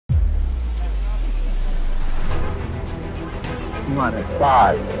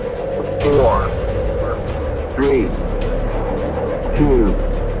5, 4, 3, 2,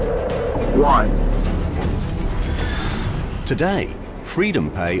 1. Today,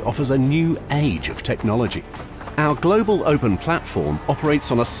 FreedomPay offers a new age of technology. Our global open platform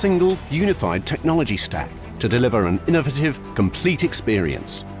operates on a single, unified technology stack to deliver an innovative, complete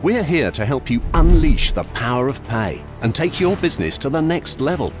experience. We're here to help you unleash the power of pay and take your business to the next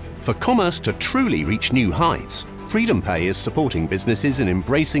level. For commerce to truly reach new heights, FreedomPay is supporting businesses in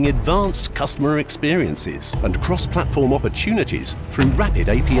embracing advanced customer experiences and cross-platform opportunities through rapid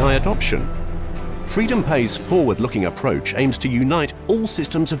API adoption. FreedomPay's forward-looking approach aims to unite all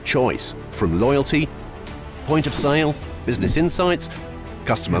systems of choice, from loyalty, point of sale, business insights,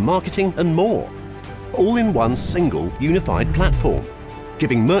 customer marketing, and more, all in one single unified platform,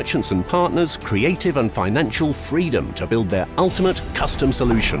 giving merchants and partners creative and financial freedom to build their ultimate custom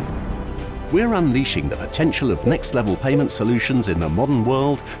solution. We're unleashing the potential of next-level payment solutions in the modern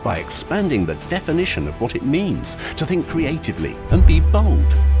world by expanding the definition of what it means to think creatively and be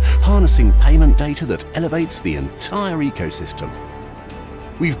bold, harnessing payment data that elevates the entire ecosystem.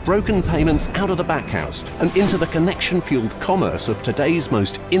 We've broken payments out of the backhouse and into the connection-fueled commerce of today's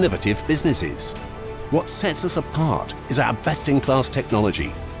most innovative businesses. What sets us apart is our best-in-class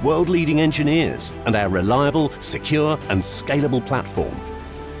technology, world-leading engineers, and our reliable, secure, and scalable platform.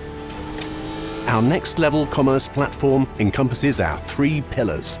 Our next-level commerce platform encompasses our 3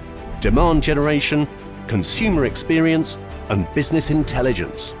 pillars: demand generation, consumer experience, and business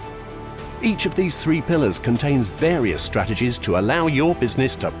intelligence. Each of these 3 pillars contains various strategies to allow your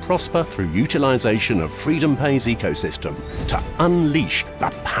business to prosper through utilization of FreedomPay's ecosystem to unleash the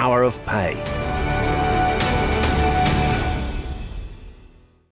power of pay.